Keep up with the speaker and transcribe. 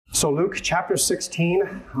So Luke chapter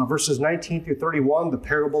 16, verses 19 through 31, the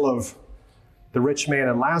parable of the rich man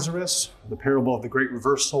and Lazarus, the parable of the great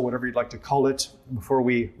reversal, whatever you'd like to call it. Before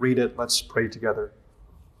we read it, let's pray together.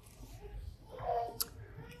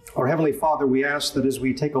 Our Heavenly Father, we ask that as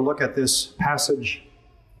we take a look at this passage,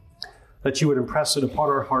 that you would impress it upon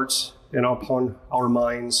our hearts and upon our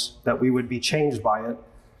minds, that we would be changed by it.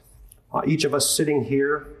 Each of us sitting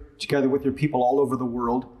here, together with your people all over the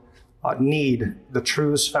world, need the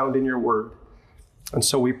truths found in your word. And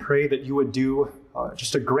so we pray that you would do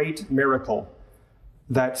just a great miracle,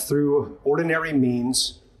 that through ordinary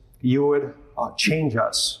means you would change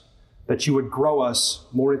us, that you would grow us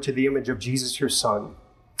more into the image of Jesus, your Son.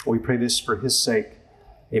 We pray this for his sake.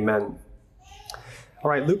 Amen. All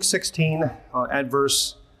right, Luke 16 at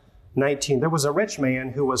verse 19. There was a rich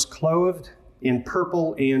man who was clothed in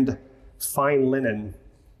purple and fine linen,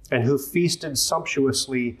 and who feasted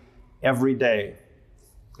sumptuously every day.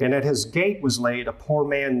 And at his gate was laid a poor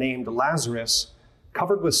man named Lazarus,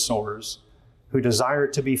 covered with sores, who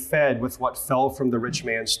desired to be fed with what fell from the rich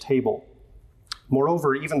man's table.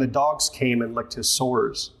 Moreover, even the dogs came and licked his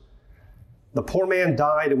sores. The poor man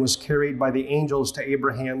died and was carried by the angels to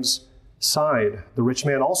Abraham's side. The rich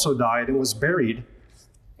man also died and was buried.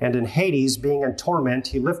 And in Hades, being in torment,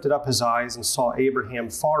 he lifted up his eyes and saw Abraham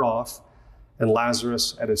far off and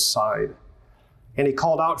Lazarus at his side. And he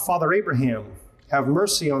called out, Father Abraham, have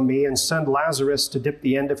mercy on me and send Lazarus to dip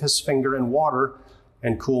the end of his finger in water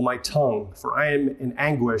and cool my tongue, for I am in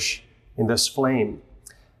anguish in this flame.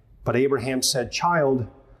 But Abraham said, Child,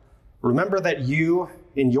 remember that you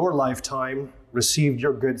in your lifetime received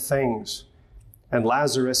your good things, and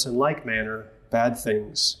Lazarus in like manner bad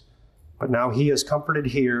things. But now he is comforted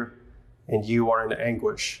here, and you are in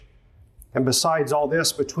anguish. And besides all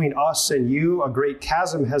this, between us and you, a great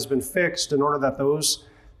chasm has been fixed, in order that those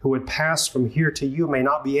who would pass from here to you may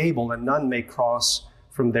not be able, and none may cross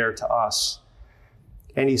from there to us.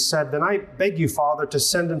 And he said, Then I beg you, Father, to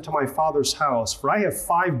send him to my father's house, for I have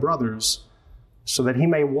 5 brothers, so that he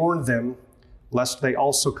may warn them, lest they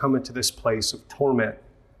also come into this place of torment.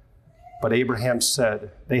 But Abraham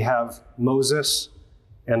said, They have Moses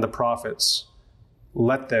and the prophets.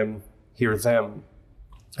 Let them hear them.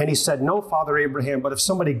 And he said, No, Father Abraham, but if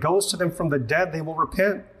somebody goes to them from the dead, they will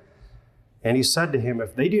repent. And he said to him,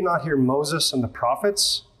 If they do not hear Moses and the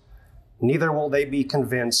prophets, neither will they be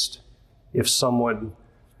convinced if someone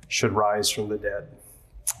should rise from the dead.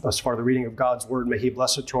 Thus far, the reading of God's word. May he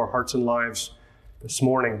bless it to our hearts and lives this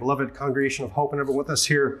morning. Beloved congregation of hope and everyone with us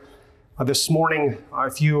here this morning,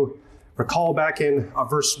 if you recall back in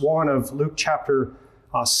verse 1 of Luke chapter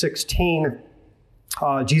 16,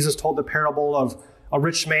 Jesus told the parable of a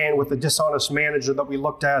rich man with a dishonest manager that we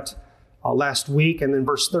looked at last week. And then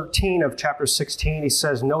verse 13 of chapter 16, he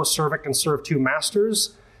says, No servant can serve 2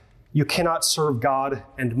 masters. You cannot serve God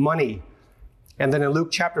and money. And then in Luke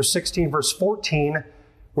chapter 16, verse 14,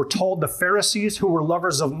 we're told the Pharisees, who were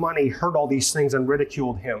lovers of money, heard all these things and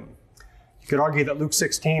ridiculed him. You could argue that Luke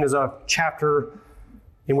 16 is a chapter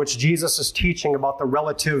in which Jesus is teaching about the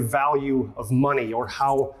relative value of money, or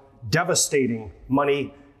how devastating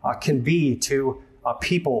money can be to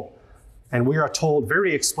people. And we are told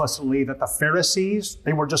very explicitly that the Pharisees,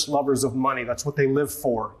 they were just lovers of money. That's what they lived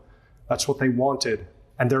for. That's what they wanted.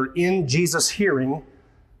 And they're in Jesus' hearing,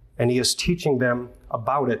 and he is teaching them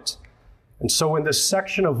about it. And so in this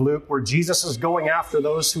section of Luke, where Jesus is going after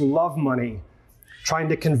those who love money, trying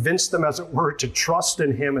to convince them, as it were, to trust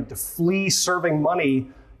in him and to flee serving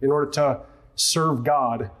money in order to serve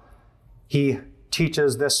God, he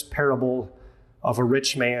teaches this parable of a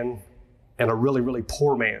rich man and a really, really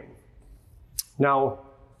poor man. Now,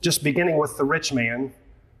 just beginning with the rich man,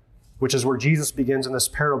 which is where Jesus begins in this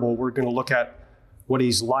parable, we're going to look at what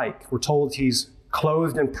he's like. We're told he's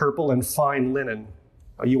clothed in purple and fine linen.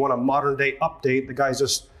 You want a modern day update, the guy's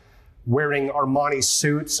just wearing Armani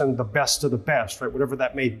suits and the best of the best, right? Whatever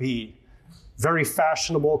that may be. Very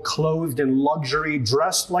fashionable, clothed in luxury,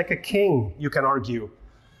 dressed like a king, you can argue,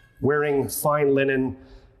 wearing fine linen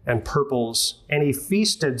and purples. And he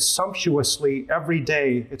feasted sumptuously every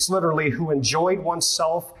day. It's literally who enjoyed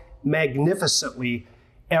oneself magnificently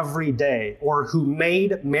every day, or who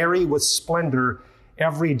made merry with splendor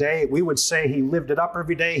every day. We would say he lived it up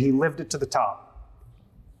every day. He lived it to the top.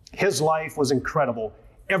 His life was incredible.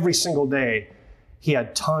 Every single day, he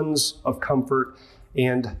had tons of comfort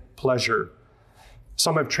and pleasure.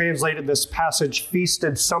 Some have translated this passage,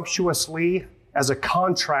 feasted sumptuously, as a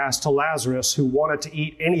contrast to Lazarus, who wanted to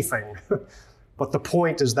eat anything. But the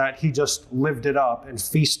point is that he just lived it up, and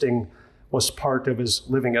feasting was part of his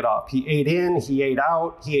living it up. He ate in, he ate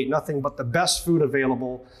out, he ate nothing but the best food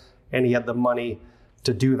available, and he had the money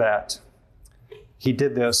to do that. He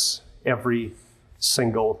did this every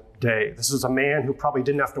single day. This is a man who probably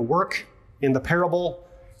didn't have to work in the parable.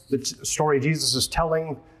 The story Jesus is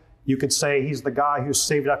telling, you could say he's the guy who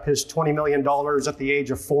saved up his $20 million at the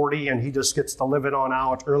age of 40, and he just gets to live it on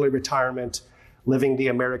out, early retirement, living the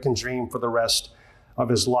American dream for the rest of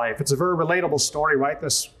his life. It's a very relatable story, right?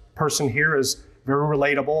 This person here is very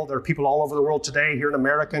relatable. There are people all over the world today, here in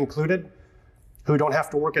America included, who don't have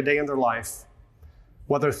to work a day in their life,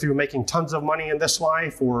 whether through making tons of money in this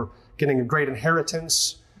life or getting a great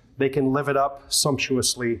inheritance. They can live it up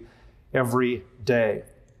sumptuously every day.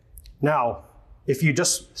 Now, if you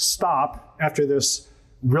just stop after this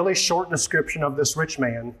really short description of this rich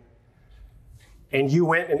man, and you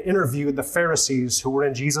went and interviewed the Pharisees who were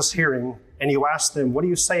in Jesus' hearing, and you asked them, what do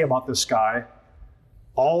you say about this guy?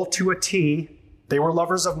 All to a T, they were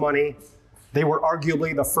lovers of money. They were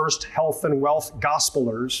arguably the first health and wealth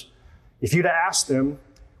gospelers. If you'd asked them,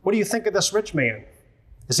 what do you think of this rich man?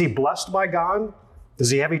 Is he blessed by God? Does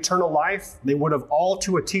he have eternal life? They would have all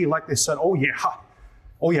to a T, like they said, oh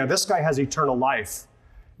yeah, this guy has eternal life.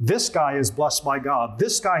 This guy is blessed by God.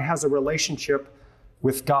 This guy has a relationship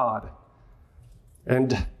with God.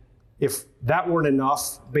 And if that weren't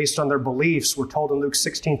enough, based on their beliefs, we're told in Luke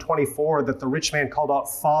 16:24 that the rich man called out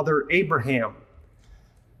Father Abraham.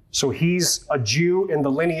 So he's a Jew in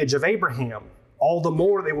the lineage of Abraham. All the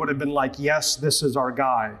more they would have been like, yes, this is our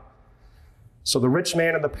guy. So the rich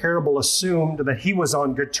man in the parable assumed that he was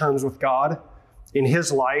on good terms with God in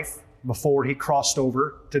his life before he crossed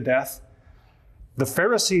over to death. The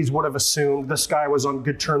Pharisees would have assumed this guy was on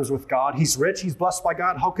good terms with God. He's rich, he's blessed by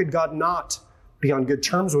God. How could God not be on good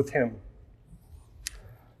terms with him?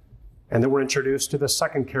 And then we're introduced to the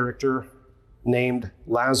second character named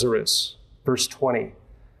Lazarus. Verse 20.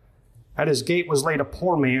 At his gate was laid a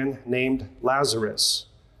poor man named Lazarus.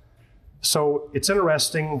 So it's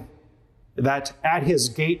interesting that at his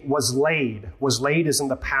gate was laid. Was laid is in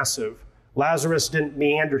the passive. Lazarus didn't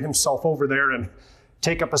meander himself over there and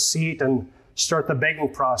take up a seat and start the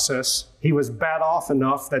begging process. He was bad off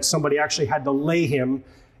enough that somebody actually had to lay him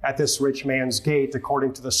at this rich man's gate,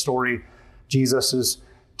 according to the story Jesus is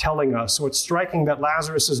telling us. So it's striking that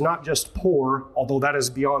Lazarus is not just poor, although that is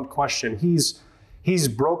beyond question. He's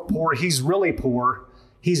broke poor. He's really poor.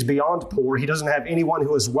 He's beyond poor. He doesn't have anyone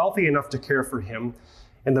who is wealthy enough to care for him.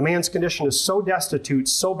 And the man's condition is so destitute,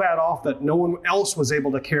 so bad off that no one else was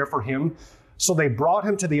able to care for him. So they brought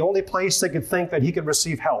him to the only place they could think that he could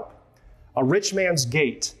receive help, a rich man's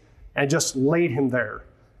gate, and just laid him there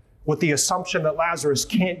with the assumption that Lazarus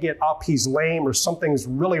can't get up, he's lame, or something's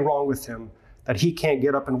really wrong with him, that he can't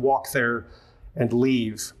get up and walk there and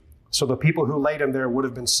leave. So the people who laid him there would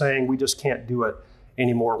have been saying, we just can't do it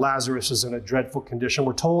anymore. Lazarus is in a dreadful condition.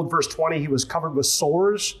 We're told, verse 20, he was covered with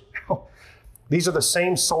sores. These are the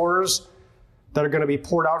same sores that are going to be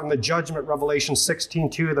poured out in the judgment, Revelation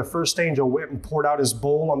 16:2. The first angel went and poured out his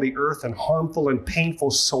bowl on the earth, and harmful and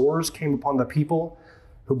painful sores came upon the people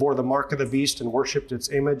who bore the mark of the beast and worshipped its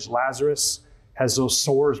image. Lazarus has those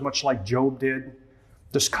sores, much like Job did,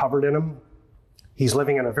 just covered in them. He's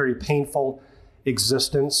living in a very painful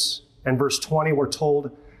existence. And verse 20, we're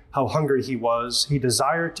told how hungry he was. He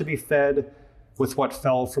desired to be fed with what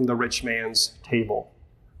fell from the rich man's table.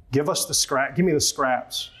 Give me the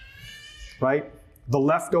scraps, right? The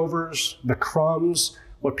leftovers, the crumbs,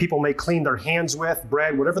 what people may clean their hands with,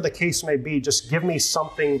 bread, whatever the case may be, just give me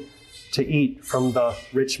something to eat from the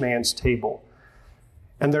rich man's table.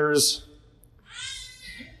 And there's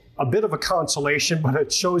a bit of a consolation, but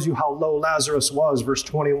it shows you how low Lazarus was. Verse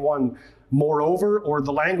 21, moreover, or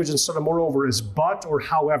the language instead of moreover is but or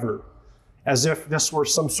however, as if this were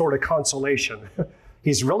some sort of consolation.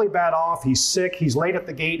 He's really bad off, he's sick, he's laid at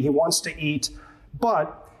the gate, he wants to eat,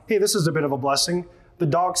 but hey, this is a bit of a blessing. The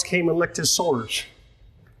dogs came and licked his sores,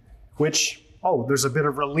 which, there's a bit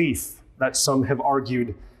of relief that some have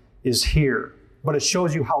argued is here. But it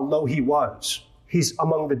shows you how low he was. He's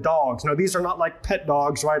among the dogs. Now, these are not like pet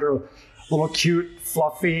dogs, right? Or little cute,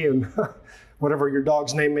 fluffy, and whatever your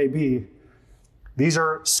dog's name may be. These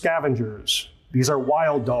are scavengers. These are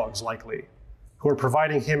wild dogs, likely, who are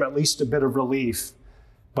providing him at least a bit of relief.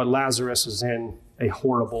 But Lazarus is in a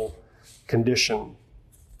horrible condition.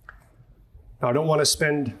 Now, I don't want to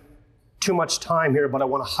spend too much time here, but I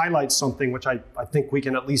want to highlight something which I think we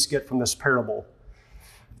can at least get from this parable.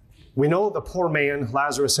 We know the poor man,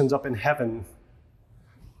 Lazarus, ends up in heaven,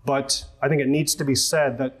 but I think it needs to be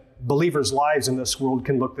said that believers' lives in this world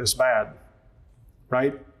can look this bad,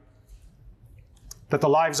 right? That the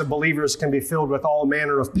lives of believers can be filled with all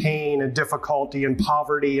manner of pain and difficulty and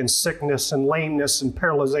poverty and sickness and lameness and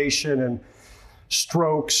paralyzation and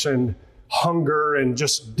strokes and hunger and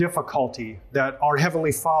just difficulty, that our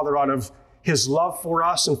Heavenly Father, out of his love for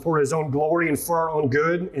us and for his own glory and for our own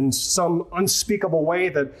good, in some unspeakable way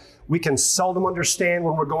that we can seldom understand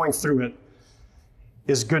when we're going through it,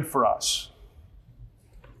 is good for us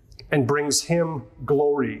and brings him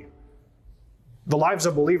glory. The lives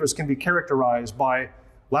of believers can be characterized by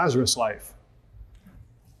Lazarus' life.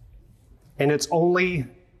 And it's only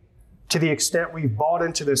to the extent we've bought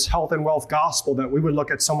into this health and wealth gospel that we would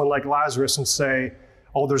look at someone like Lazarus and say,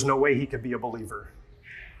 oh, there's no way he could be a believer.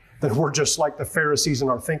 That we're just like the Pharisees in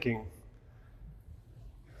our thinking.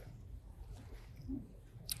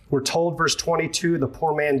 We're told, verse 22, the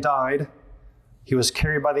poor man died. He was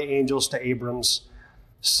carried by the angels to Abram's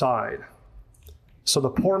side. So the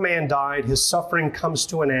poor man died. His suffering comes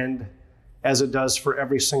to an end, as it does for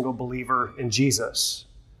every single believer in Jesus.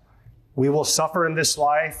 We will suffer in this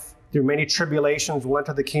life through many tribulations. We'll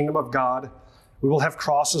enter the kingdom of God. We will have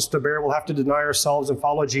crosses to bear. We'll have to deny ourselves and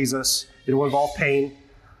follow Jesus. It will involve pain.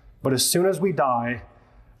 But as soon as we die,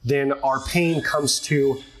 then our pain comes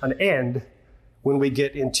to an end when we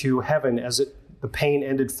get into heaven, as the pain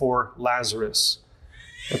ended for Lazarus.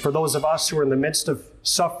 And for those of us who are in the midst of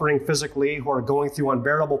suffering physically, who are going through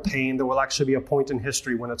unbearable pain, there will actually be a point in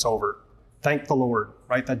history when it's over. Thank the Lord,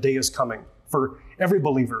 right? That day is coming for every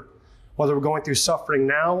believer. Whether we're going through suffering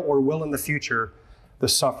now or will in the future, the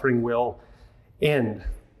suffering will end.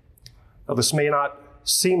 Now, this may not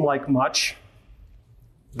seem like much,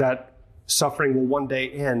 that suffering will one day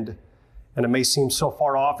end, and it may seem so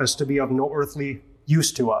far off as to be of no earthly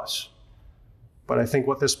use to us. But I think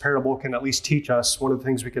what this parable can at least teach us, one of the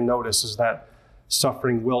things we can notice is that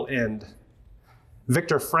suffering will end.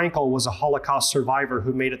 Viktor Frankl was a Holocaust survivor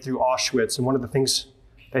who made it through Auschwitz, and one of the things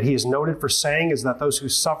that he is noted for saying is that those who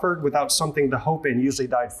suffered without something to hope in usually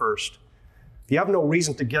died first. If you have no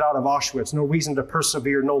reason to get out of Auschwitz, no reason to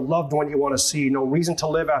persevere, no loved one you want to see, no reason to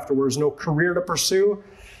live afterwards, no career to pursue,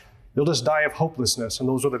 you'll just die of hopelessness. And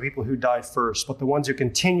those are the people who died first. But the ones who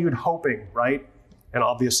continued hoping, right? And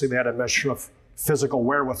obviously they had a measure of physical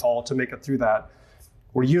wherewithal to make it through that,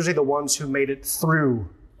 were usually the ones who made it through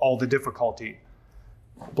all the difficulty.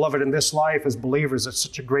 Beloved, in this life as believers, it's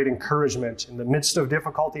such a great encouragement in the midst of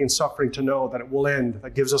difficulty and suffering to know that it will end.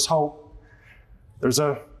 That gives us hope. There's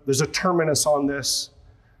a terminus on this.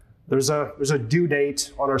 There's a due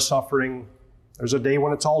date on our suffering. There's a day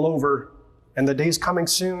when it's all over, and the day's coming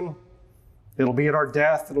soon. It'll be at our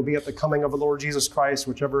death. It'll be at the coming of the Lord Jesus Christ,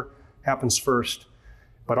 whichever happens first.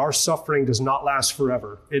 But our suffering does not last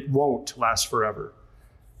forever. It won't last forever.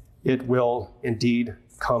 It will indeed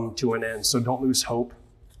come to an end. So don't lose hope.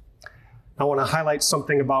 I want to highlight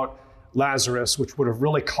something about Lazarus, which would have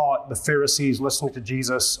really caught the Pharisees listening to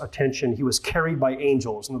Jesus' attention. He was carried by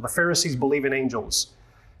angels. Now, the Pharisees believe in angels,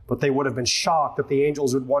 but they would have been shocked that the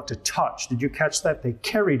angels would want to touch. Did you catch that? They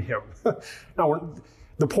carried him. Now,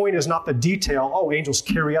 the point is not the detail. Oh, angels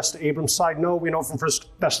carry us to Abram's side. No, we know from 1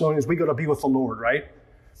 Thessalonians, we go to be with the Lord, right?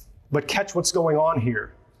 But catch what's going on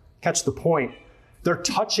here. Catch the point. They're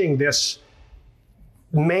touching this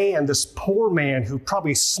man, this poor man who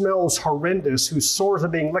probably smells horrendous, whose sores are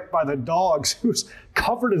being licked by the dogs, who's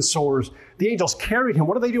covered in sores. The angels carried him.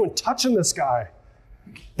 What are they doing touching this guy?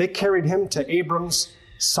 They carried him to Abram's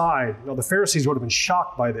side. Now, the Pharisees would have been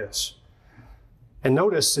shocked by this. And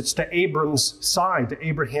notice it's to Abram's side, to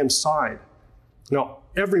Abraham's side. Now,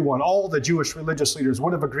 everyone, all the Jewish religious leaders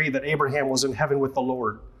would have agreed that Abraham was in heaven with the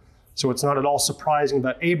Lord. So it's not at all surprising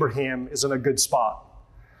that Abraham is in a good spot.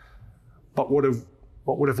 But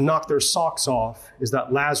what would have knocked their socks off is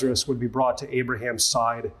that Lazarus would be brought to Abraham's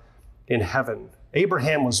side in heaven.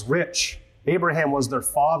 Abraham was rich. Abraham was their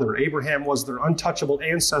father. Abraham was their untouchable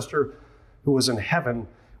ancestor who was in heaven.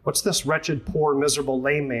 What's this wretched, poor, miserable,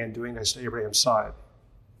 lame man doing next to Abraham's side?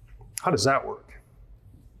 How does that work?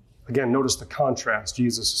 Again, notice the contrast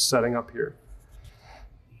Jesus is setting up here.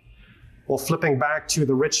 Well, flipping back to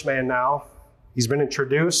the rich man now, he's been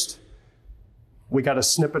introduced. We got a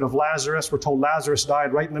snippet of Lazarus. We're told Lazarus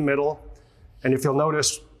died right in the middle. And if you'll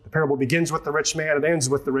notice, the parable begins with the rich man. It ends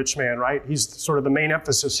with the rich man, right? He's sort of the main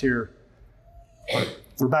emphasis here.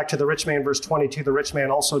 We're back to the rich man, verse 22. The rich man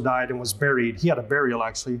also died and was buried. He had a burial,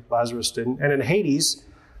 actually. Lazarus didn't. And in Hades,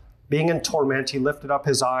 being in torment, he lifted up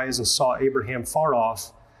his eyes and saw Abraham far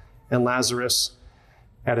off and Lazarus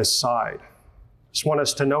at his side. Just want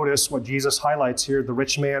us to notice what Jesus highlights here. The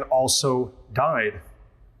rich man also died.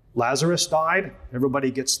 Lazarus died.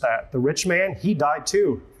 Everybody gets that. The rich man, he died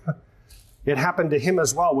too. It happened to him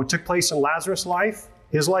as well. What took place in Lazarus' life,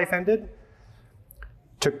 his life ended,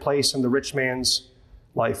 took place in the rich man's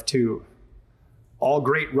life too. All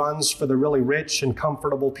great runs for the really rich and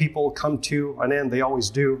comfortable people come to an end. They always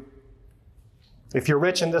do. If you're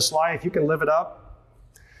rich in this life, you can live it up.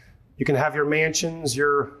 You can have your mansions,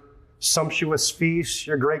 your sumptuous feasts,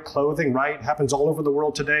 your great clothing, right? Happens all over the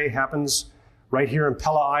world today, happens right here in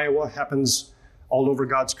Pella, Iowa, happens all over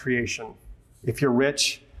God's creation. If you're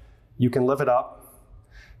rich, you can live it up.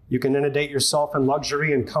 You can inundate yourself in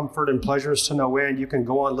luxury and comfort and pleasures to no end. You can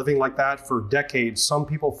go on living like that for decades. Some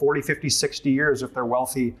people 40, 50, 60 years if they're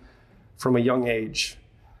wealthy from a young age.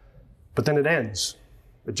 But then it ends.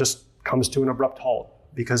 It just comes to an abrupt halt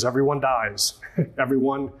because everyone dies.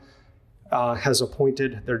 Everyone has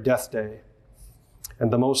appointed their death day.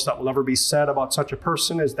 And the most that will ever be said about such a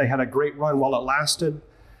person is they had a great run while it lasted,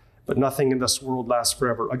 but nothing in this world lasts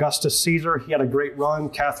forever. Augustus Caesar, he had a great run.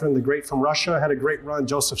 Catherine the Great from Russia had a great run.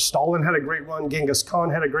 Joseph Stalin had a great run. Genghis Khan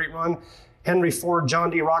had a great run. Henry Ford, John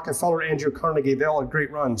D. Rockefeller, Andrew Carnegie, they all had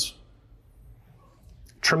great runs.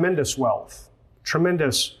 Tremendous wealth,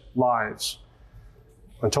 tremendous lives,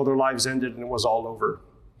 until their lives ended and it was all over.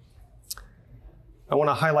 I want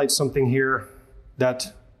to highlight something here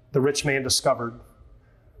that the rich man discovered,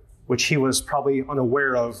 which he was probably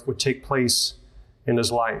unaware of would take place in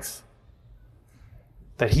his life.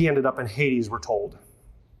 That he ended up in Hades, we're told,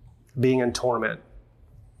 being in torment.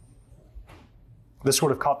 This would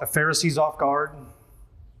have caught the Pharisees off guard.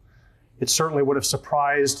 It certainly would have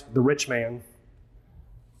surprised the rich man.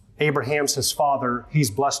 Abraham's his father.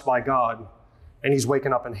 He's blessed by God, and he's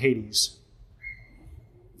waking up in Hades.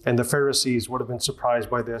 And the Pharisees would have been surprised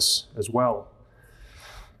by this as well.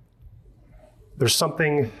 There's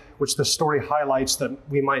something which the story highlights that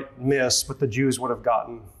we might miss, but the Jews would have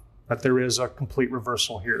gotten, that there is a complete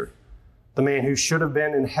reversal here. The man who should have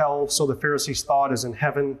been in hell, so the Pharisees thought, is in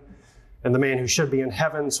heaven. And the man who should be in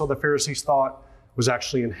heaven, so the Pharisees thought, was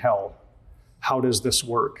actually in hell. How does this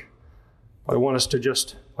work? I want us to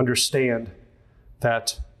just understand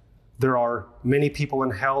that there are many people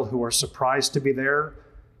in hell who are surprised to be there,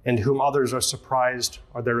 and whom others are surprised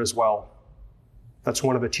are there as well. That's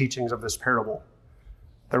one of the teachings of this parable.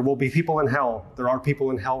 There will be people in hell. There are people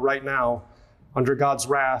in hell right now under God's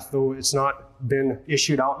wrath, though it's not been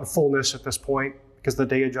issued out in fullness at this point because the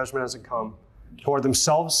day of judgment hasn't come, who are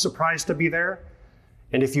themselves surprised to be there.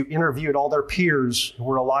 And if you interviewed all their peers who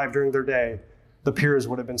were alive during their day, the peers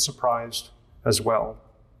would have been surprised as well.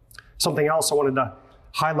 Something else I wanted to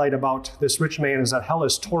highlight about this rich man is that hell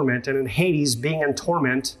is torment, and in Hades, being in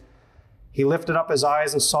torment, he lifted up his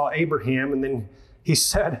eyes and saw Abraham, and then he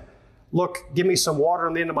said, "Look, give me some water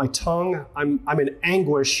on the end of my tongue. I'm in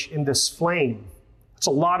anguish in this flame." It's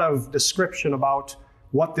a lot of description about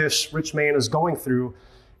what this rich man is going through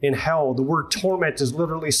in hell. The word torment is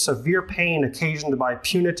literally severe pain occasioned by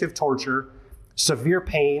punitive torture, severe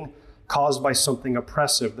pain caused by something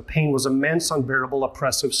oppressive. The pain was immense, unbearable,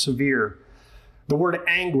 oppressive, severe. The word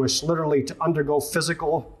anguish, literally to undergo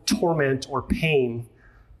physical torment or pain.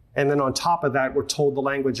 And then on top of that, we're told the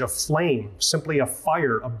language of flame, simply a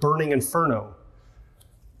fire, a burning inferno.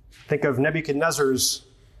 Think of Nebuchadnezzar's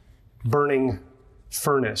burning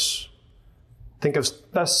furnace. Think of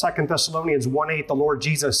 2 Thessalonians 1:8, the Lord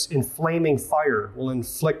Jesus in flaming fire will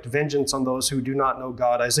inflict vengeance on those who do not know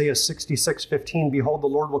God. Isaiah 66:15, behold, the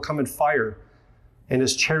Lord will come in fire, and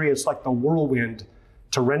his chariots like the whirlwind,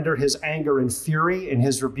 to render his anger and fury and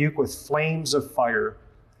his rebuke with flames of fire.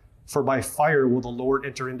 For by fire will the Lord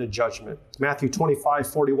enter into judgment. Matthew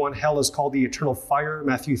 25:41, hell is called the eternal fire.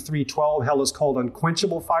 Matthew 3:12, hell is called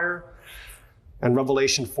unquenchable fire. And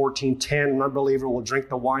Revelation 14:10, an unbeliever will drink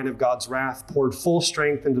the wine of God's wrath, poured full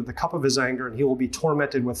strength into the cup of his anger, and he will be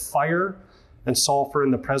tormented with fire and sulfur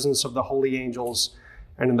in the presence of the holy angels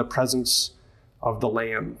and in the presence of the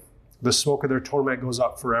Lamb. The smoke of their torment goes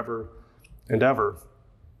up forever and ever.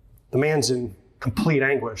 The man's in complete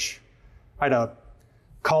anguish. I had a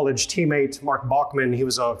college teammate, Mark Bachman. He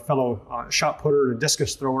was a fellow shot putter and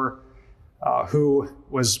discus thrower who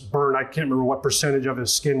was burned. I can't remember what percentage of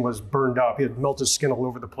his skin was burned up. He had melted skin all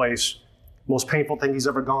over the place. Most painful thing he's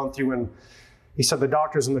ever gone through. And he said the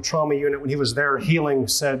doctors in the trauma unit, when he was there healing,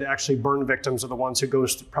 said actually burn victims are the ones who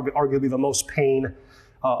goes through probably arguably the most pain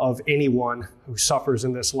of anyone who suffers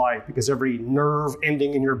in this life, because every nerve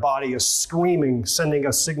ending in your body is screaming, sending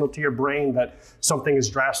a signal to your brain that something is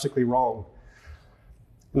drastically wrong.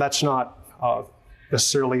 And that's not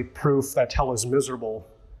necessarily proof that hell is miserable,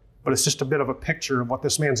 but it's just a bit of a picture of what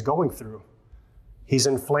this man's going through. He's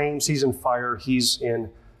in flames, he's in fire, he's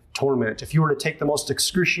in torment. If you were to take the most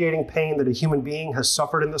excruciating pain that a human being has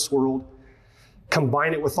suffered in this world,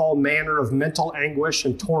 combine it with all manner of mental anguish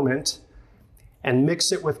and torment, and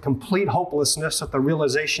mix it with complete hopelessness at the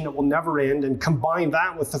realization it will never end, and combine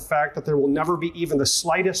that with the fact that there will never be even the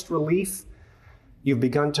slightest relief, you've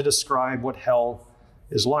begun to describe what hell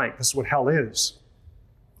is like. This is what hell is.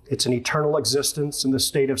 It's an eternal existence in the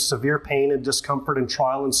state of severe pain and discomfort and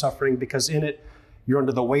trial and suffering, because in it, you're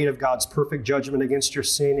under the weight of God's perfect judgment against your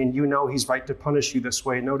sin, and you know he's right to punish you this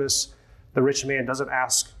way. Notice the rich man doesn't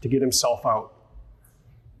ask to get himself out.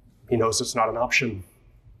 He knows it's not an option.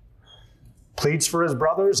 Pleads for his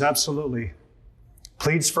brothers? Absolutely.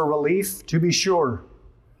 Pleads for relief? To be sure.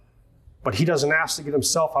 But he doesn't ask to get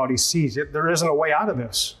himself out. He sees it. There isn't a way out of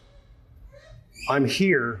this. I'm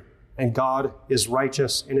here, and God is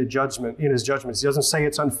righteous in his judgments. He doesn't say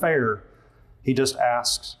it's unfair. He just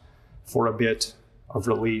asks for a bit of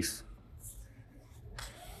relief.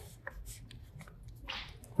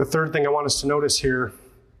 The third thing I want us to notice here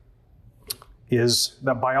is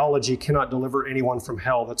that biology cannot deliver anyone from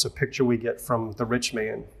hell. That's a picture we get from the rich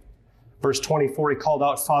man. Verse 24, he called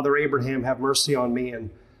out, Father Abraham, have mercy on me, and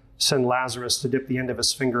send Lazarus to dip the end of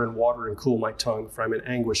his finger in water and cool my tongue, for I'm in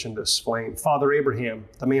anguish in this flame. Father Abraham,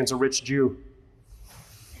 the man's a rich Jew.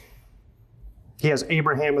 He has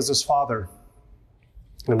Abraham as his father,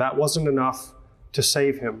 and that wasn't enough to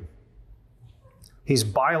save him. He's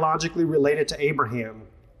biologically related to Abraham.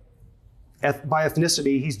 By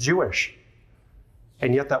ethnicity, he's Jewish.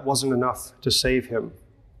 And yet that wasn't enough to save him.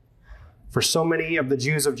 For so many of the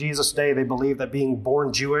Jews of Jesus' day, they believed that being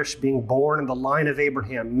born Jewish, being born in the line of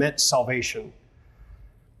Abraham, meant salvation.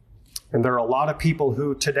 And there are a lot of people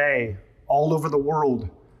who today, all over the world,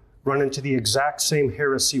 run into the exact same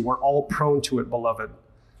heresy. We're all prone to it, beloved.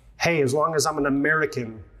 Hey, as long as I'm an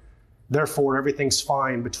American, therefore everything's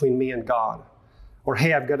fine between me and God. Or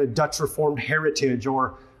hey, I've got a Dutch Reformed heritage,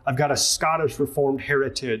 or I've got a Scottish Reformed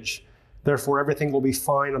heritage. Therefore, everything will be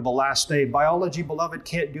fine on the last day. Biology, beloved,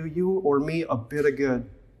 can't do you or me a bit of good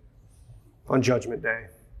on Judgment Day.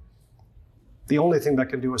 The only thing that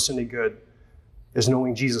can do us any good is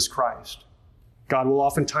knowing Jesus Christ. God will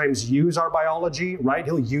oftentimes use our biology, right?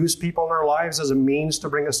 He'll use people in our lives as a means to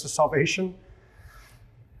bring us to salvation.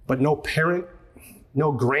 But no parent,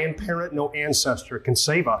 no grandparent, no ancestor can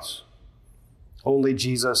save us. Only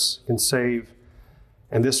Jesus can save.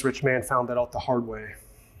 And this rich man found that out the hard way.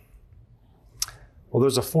 Well,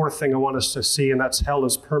 there's a fourth thing I want us to see, and that's hell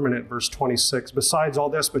is permanent, verse 26. Besides all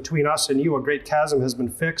this, between us and you, a great chasm has been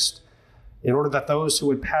fixed, in order that those who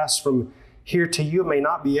would pass from here to you may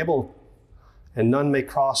not be able, and none may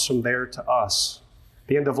cross from there to us.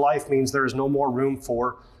 The end of life means there is no more room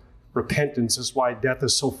for repentance. This is why death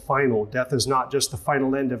is so final. Death is not just the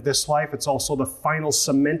final end of this life, it's also the final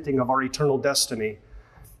cementing of our eternal destiny.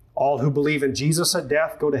 All who believe in Jesus at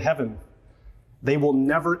death go to heaven. They will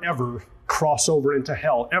never, ever cross over into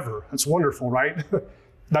hell, ever. That's wonderful, right?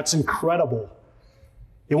 That's incredible.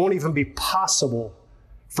 It won't even be possible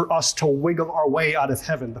for us to wiggle our way out of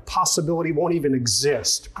heaven. The possibility won't even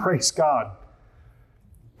exist. Praise God.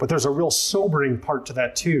 But there's a real sobering part to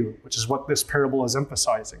that too, which is what this parable is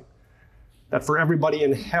emphasizing. That for everybody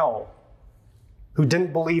in hell who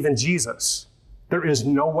didn't believe in Jesus, there is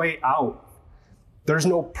no way out. There's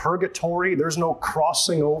no purgatory. There's no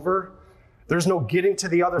crossing over. There's no getting to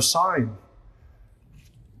the other side.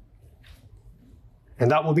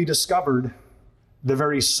 And that will be discovered the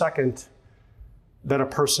very second that a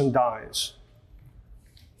person dies,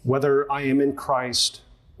 whether I am in Christ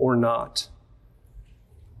or not.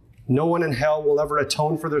 No one in hell will ever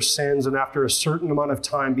atone for their sins and after a certain amount of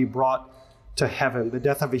time be brought to heaven. The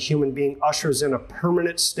death of a human being ushers in a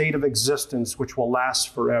permanent state of existence which will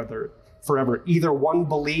last forever. Either one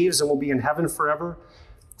believes and will be in heaven forever,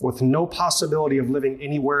 with no possibility of living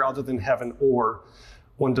anywhere other than heaven, or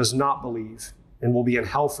one does not believe and will be in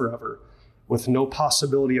hell forever, with no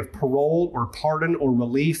possibility of parole or pardon or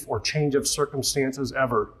relief or change of circumstances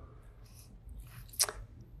ever.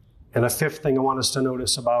 And a fifth thing I want us to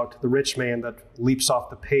notice about the rich man that leaps off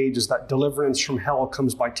the page is that deliverance from hell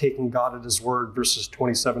comes by taking God at his word, verses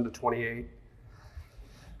 27 to 28.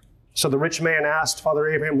 So the rich man asked Father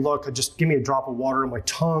Abraham, look, just give me a drop of water on my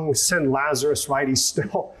tongue, send Lazarus, right?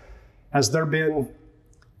 Has there been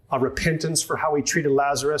a repentance for how he treated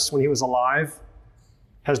Lazarus when he was alive?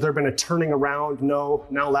 Has there been a turning around? No,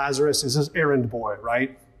 now Lazarus is his errand boy,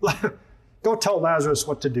 right? Go tell Lazarus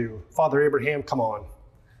what to do. Father Abraham, come on.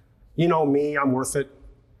 You know me, I'm worth it.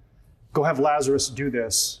 Go have Lazarus do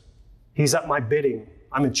this. He's at my bidding.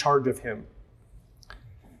 I'm in charge of him.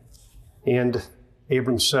 And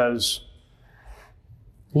Abram says,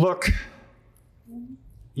 look,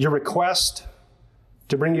 your request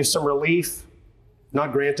to bring you some relief,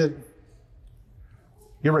 not granted.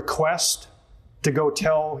 Your request to go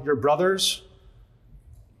tell your brothers,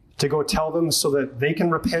 to go tell them so that they can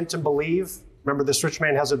repent and believe. Remember, this rich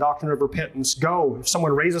man has a doctrine of repentance. Go. If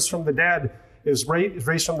someone raises from the dead, is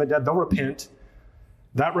raised from the dead, they'll repent.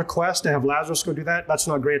 That request to have Lazarus go do that, that's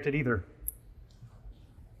not granted either.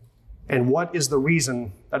 And what is the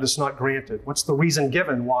reason that it's not granted? What's the reason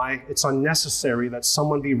given why it's unnecessary that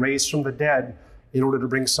someone be raised from the dead in order to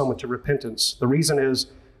bring someone to repentance? The reason is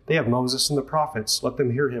they have Moses and the prophets. Let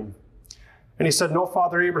them hear him. And he said, no,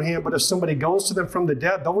 Father Abraham, but if somebody goes to them from the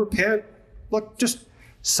dead, they'll repent. Look, just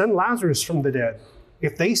send Lazarus from the dead.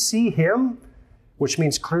 If they see him, which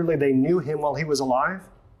means clearly they knew him while he was alive,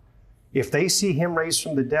 if they see him raised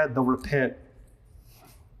from the dead, they'll repent.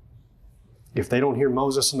 If they don't hear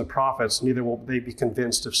Moses and the prophets, neither will they be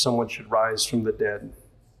convinced if someone should rise from the dead.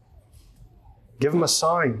 Give them a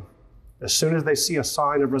sign. As soon as they see a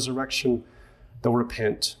sign of resurrection, they'll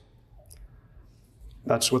repent.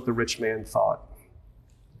 That's what the rich man thought.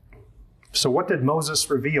 So what did Moses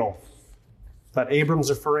reveal that Abram's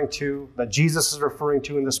referring to, that Jesus is referring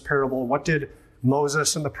to in this parable? What did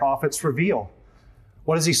Moses and the prophets reveal?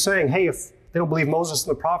 What is he saying? Hey, if they don't believe Moses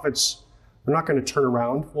and the prophets, they're not going to turn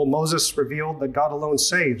around. Well, Moses revealed that God alone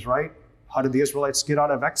saves, right? How did the Israelites get out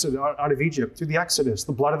of Egypt? Through the Exodus,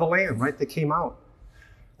 the blood of the Lamb, right? They came out.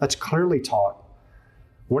 That's clearly taught.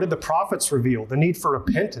 What did the prophets reveal? The need for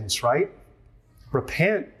repentance, right?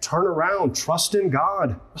 Repent, turn around, trust in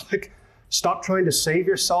God. Stop trying to save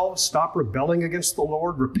yourselves. Stop rebelling against the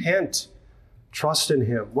Lord. Repent, trust in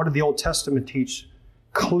him. What did the Old Testament teach?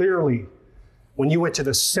 Clearly, when you went to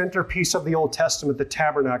the centerpiece of the Old Testament, the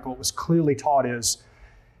tabernacle, it was clearly taught is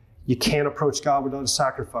you can't approach God without a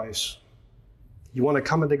sacrifice. You want to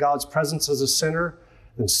come into God's presence as a sinner,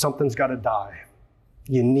 then something's got to die.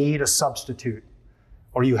 You need a substitute,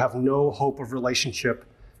 or you have no hope of relationship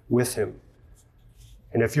with him.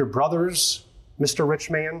 And if your brothers, Mr. Rich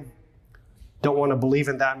Man, don't want to believe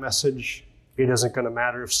in that message, it isn't going to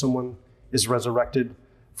matter if someone is resurrected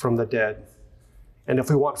from the dead. And if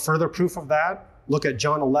we want further proof of that, look at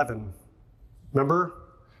John 11. Remember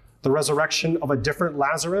the resurrection of a different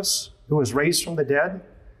Lazarus who was raised from the dead?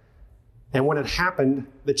 And when it happened,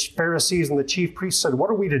 the Pharisees and the chief priests said, what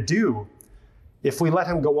are we to do? If we let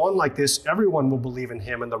him go on like this, everyone will believe in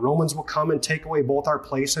him, and the Romans will come and take away both our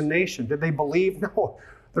place and nation. Did they believe? No.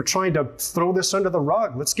 They're trying to throw this under the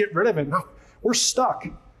rug. Let's get rid of it. No, we're stuck.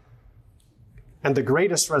 And the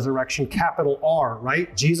greatest resurrection, capital R,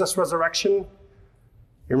 right? Jesus' resurrection.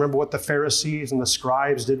 You remember what the Pharisees and the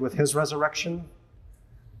scribes did with his resurrection?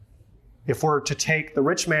 If we're to take the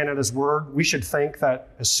rich man at his word, we should think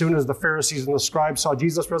that as soon as the Pharisees and the scribes saw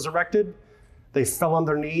Jesus resurrected, they fell on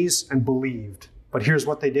their knees and believed. But here's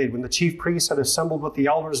what they did. When the chief priests had assembled with the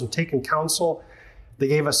elders and taken counsel, they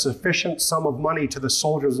gave a sufficient sum of money to the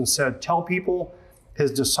soldiers and said, tell people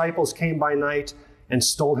his disciples came by night and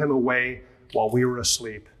stole him away while we were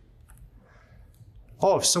asleep.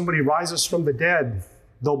 Oh, if somebody rises from the dead,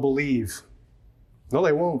 they'll believe. No,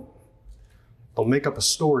 they won't. They'll make up a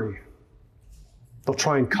story. They'll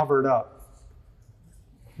try and cover it up.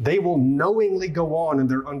 They will knowingly go on in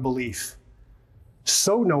their unbelief.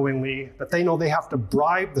 So knowingly that they know they have to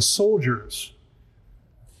bribe the soldiers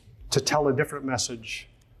to tell a different message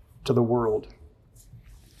to the world.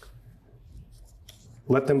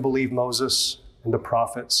 Let them believe Moses and the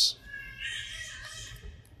prophets.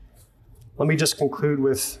 Let me just conclude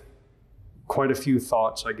with quite a few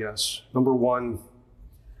thoughts, I guess. Number one,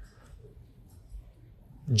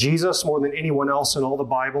 Jesus, more than anyone else in all the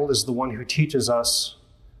Bible, is the one who teaches us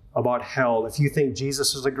about hell. If you think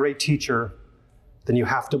Jesus is a great teacher, then you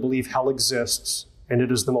have to believe hell exists, and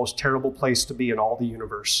it is the most terrible place to be in all the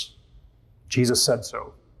universe. Jesus said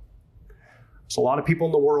so. There's a lot of people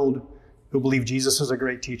in the world who believe Jesus is a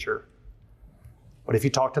great teacher. But if you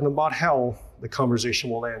talk to them about hell, the conversation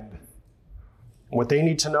will end. And what they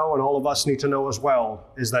need to know, and all of us need to know as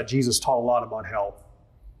well, is that Jesus taught a lot about hell.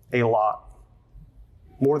 A lot.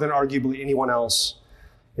 More than arguably anyone else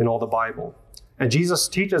in all the Bible. And Jesus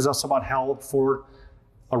teaches us about hell for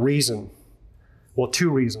a reason. Well, two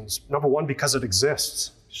reasons. Number one, because it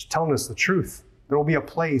exists. He's telling us the truth. There will be a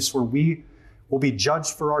place where we will be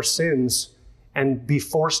judged for our sins and be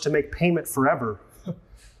forced to make payment forever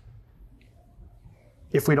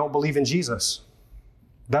if we don't believe in Jesus.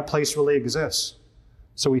 That place really exists.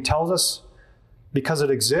 So he tells us because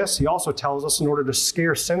it exists. He also tells us in order to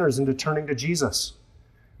scare sinners into turning to Jesus.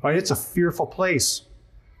 Right? It's a fearful place.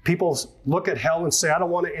 People look at hell and say, I don't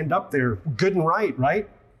want to end up there. Good and right, right?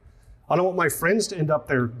 I don't want my friends to end up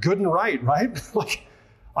there. Good and right, right?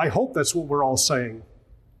 I hope that's what we're all saying.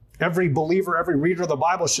 Every believer, every reader of the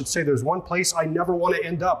Bible should say there's one place I never want to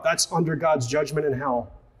end up. That's under God's judgment in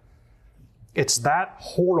hell. It's that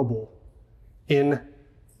horrible in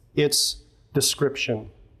its description.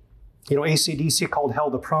 AC/DC called hell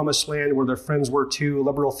the promised land where their friends were too.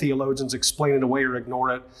 Liberal theologians explain it away or ignore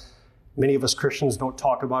it. Many of us Christians don't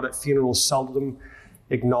talk about it. Funerals seldom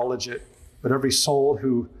acknowledge it. But every soul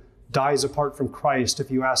who dies apart from Christ, if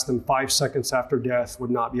you ask them 5 seconds after death, would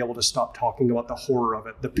not be able to stop talking about the horror of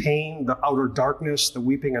it. The pain, the outer darkness, the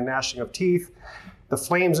weeping and gnashing of teeth, the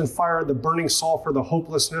flames and fire, the burning sulfur, the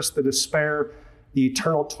hopelessness, the despair, the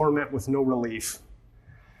eternal torment with no relief.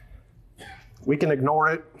 We can ignore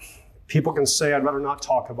it. People can say, I'd rather not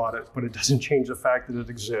talk about it, but it doesn't change the fact that it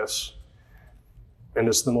exists. And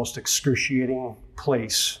it's the most excruciating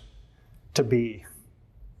place to be.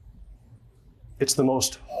 It's the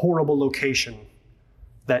most horrible location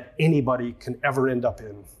that anybody can ever end up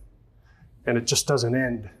in. And it just doesn't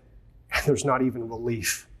end. And there's not even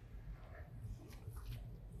relief.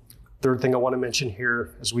 Third thing I want to mention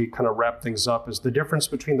here as we kind of wrap things up is the difference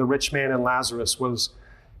between the rich man and Lazarus was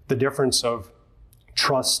the difference of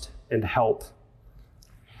trust and help.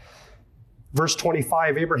 Verse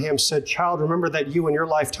 25, Abraham said, "Child, remember that you in your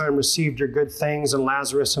lifetime received your good things, and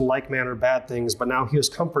Lazarus in like manner bad things, but now he is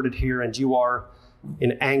comforted here and you are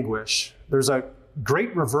in anguish." There's a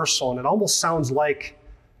great reversal, and it almost sounds like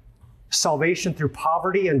salvation through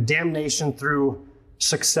poverty and damnation through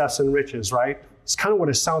success and riches, right? It's kind of what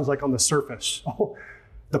it sounds like on the surface. Oh,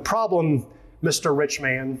 the problem, Mr. Rich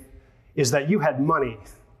Man, is that you had money,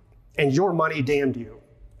 and your money damned you.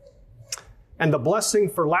 And the blessing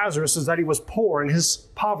for Lazarus is that he was poor and his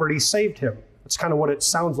poverty saved him. That's kind of what it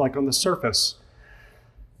sounds like on the surface.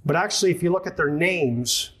 But actually, if you look at their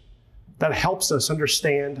names, that helps us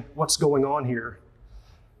understand what's going on here.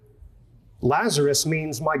 Lazarus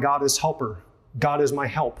means my God is helper. God is my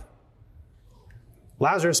help.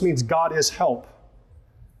 Lazarus means God is help.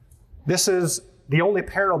 This is the only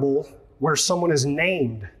parable where someone is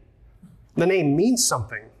named. The name means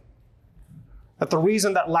something. That the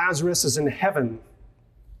reason that Lazarus is in heaven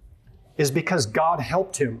is because God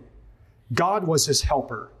helped him. God was his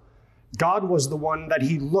helper. God was the one that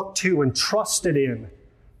he looked to and trusted in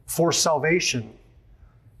for salvation.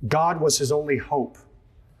 God was his only hope.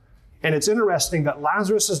 And it's interesting that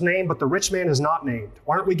Lazarus is named, but the rich man is not named.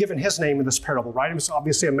 Why aren't we given his name in this parable, right? It's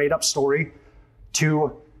obviously a made-up story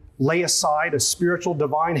to lay aside a spiritual,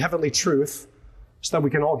 divine, heavenly truth so that we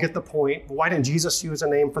can all get the point. Why didn't Jesus use a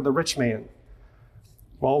name for the rich man?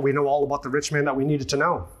 Well, we know all about the rich man that we needed to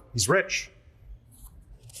know. He's rich.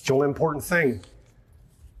 It's the only important thing.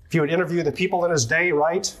 If you would interview the people in his day,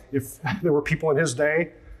 right? If there were people in his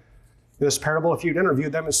day, in this parable, if you'd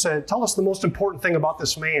interviewed them and said, tell us the most important thing about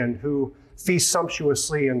this man who feasts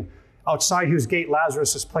sumptuously and outside whose gate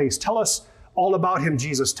Lazarus is placed. Tell us all about him,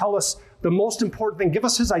 Jesus. Tell us the most important thing. Give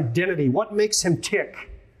us his identity. What makes him tick?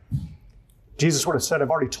 Jesus would have said,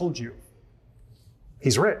 I've already told you.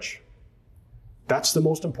 He's rich. That's the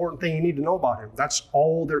most important thing you need to know about him. That's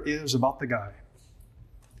all there is about the guy.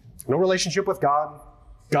 No relationship with God.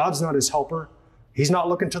 God's not his helper. He's not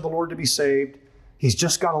looking to the Lord to be saved. He's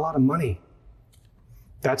just got a lot of money.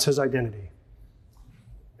 That's his identity.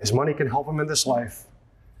 His money can help him in this life.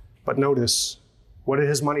 But notice, what did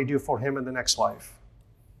his money do for him in the next life?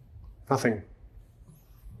 Nothing.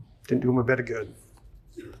 Didn't do him a bit of good.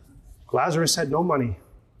 Lazarus had no money.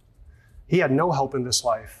 He had no help in this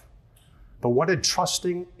life. But what did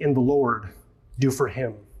trusting in the Lord do for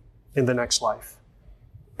him in the next life?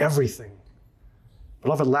 Everything.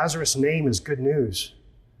 Beloved, Lazarus' name is good news.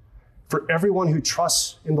 For everyone who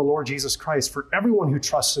trusts in the Lord Jesus Christ, for everyone who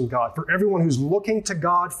trusts in God, for everyone who's looking to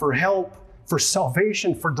God for help, for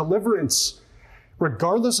salvation, for deliverance,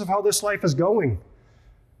 regardless of how this life is going,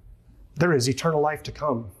 there is eternal life to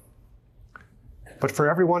come. But for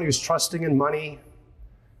everyone who's trusting in money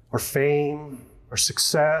or fame or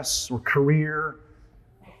success or career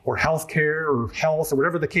or healthcare or health or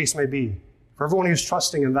whatever the case may be, for everyone who's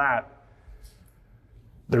trusting in that,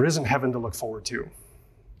 there isn't heaven to look forward to.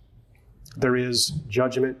 There is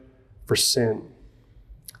judgment for sin.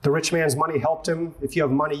 The rich man's money helped him. If you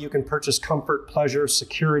have money, you can purchase comfort, pleasure,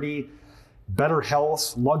 security, better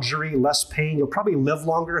health, luxury, less pain. You'll probably live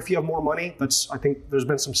longer if you have more money. I think there's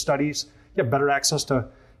been some studies. You have better access to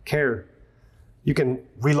care. You can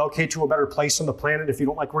relocate to a better place on the planet if you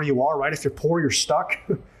don't like where you are, right? If you're poor, you're stuck.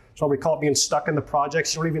 That's why we call it being stuck in the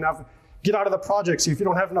projects. You don't even have, get out of the projects. If you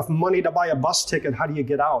don't have enough money to buy a bus ticket, how do you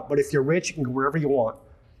get out? But if you're rich, you can go wherever you want.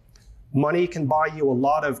 Money can buy you a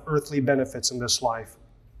lot of earthly benefits in this life.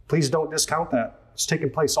 Please don't discount that. It's taking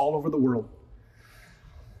place all over the world.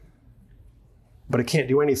 But it can't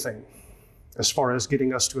do anything as far as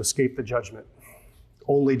getting us to escape the judgment.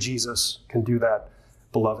 Only Jesus can do that,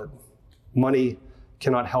 beloved. Money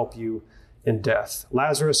cannot help you in death.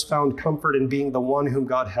 Lazarus found comfort in being the one whom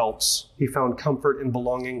God helps. He found comfort in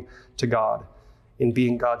belonging to God, in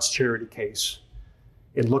being God's charity case,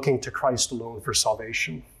 in looking to Christ alone for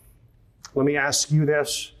salvation. Let me ask you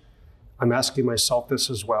this. I'm asking myself this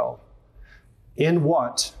as well. In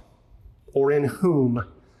what or in whom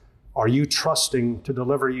are you trusting to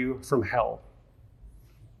deliver you from hell,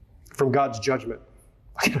 from God's judgment?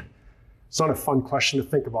 It's not a fun question to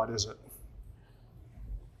think about, is it?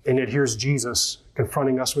 And yet here's Jesus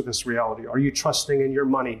confronting us with this reality. Are you trusting in your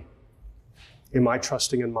money? Am I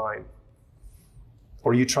trusting in mine?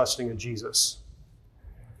 Or are you trusting in Jesus?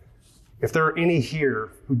 If there are any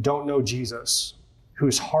here who don't know Jesus,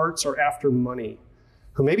 whose hearts are after money,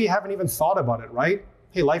 who maybe haven't even thought about it, right?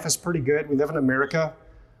 Hey, life is pretty good. We live in America.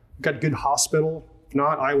 We've got good hospital. If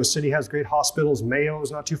not, Iowa City has great hospitals.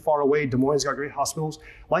 Mayo's not too far away. Des Moines got great hospitals.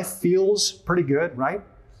 Life feels pretty good, right?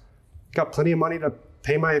 Got plenty of money to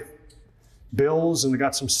pay my bills, and I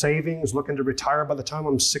got some savings, looking to retire by the time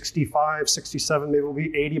I'm 65, 67, maybe we'll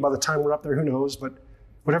be 80 by the time we're up there, who knows? But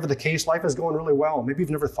whatever the case, life is going really well. Maybe you've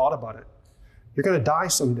never thought about it. You're going to die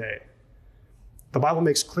someday. The Bible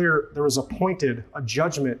makes clear there is appointed a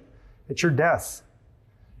judgment at your death.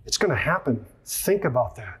 It's going to happen. Think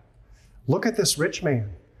about that. Look at this rich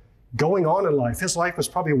man going on in life. His life was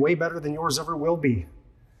probably way better than yours ever will be.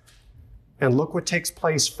 And look what takes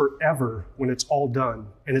place forever when it's all done.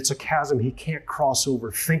 And it's a chasm he can't cross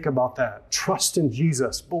over. Think about that. Trust in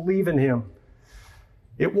Jesus. Believe in him.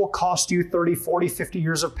 It will cost you 30, 40, 50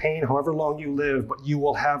 years of pain, however long you live, but you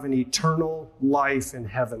will have an eternal life in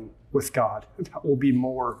heaven with God. That will be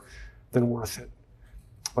more than worth it.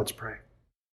 Let's pray.